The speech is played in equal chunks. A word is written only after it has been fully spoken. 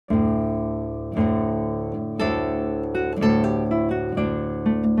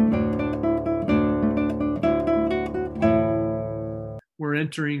we're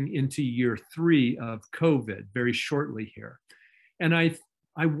entering into year 3 of COVID very shortly here. And I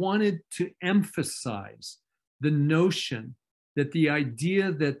wanted to emphasize the notion that the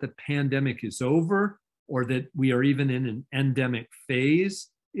idea that the pandemic is over or that we are even in an endemic phase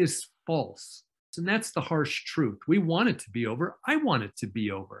is false. And that's the harsh truth. We want it to be over. I want it to be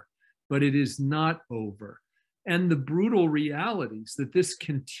over, but it is not over. And the brutal realities that this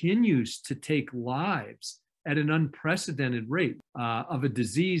continues to take lives at an unprecedented rate of a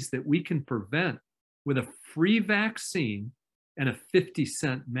disease that we can prevent with a free vaccine and a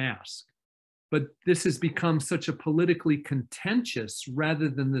 50-cent mask. But this has become such a politically contentious rather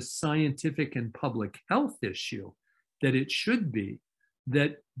than the scientific and public health issue that it should be,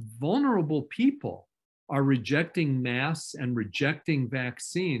 that vulnerable people are rejecting masks and rejecting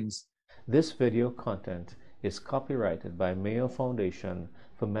vaccines. This video content is copyrighted by Mayo Foundation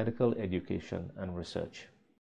for Medical Education and Research.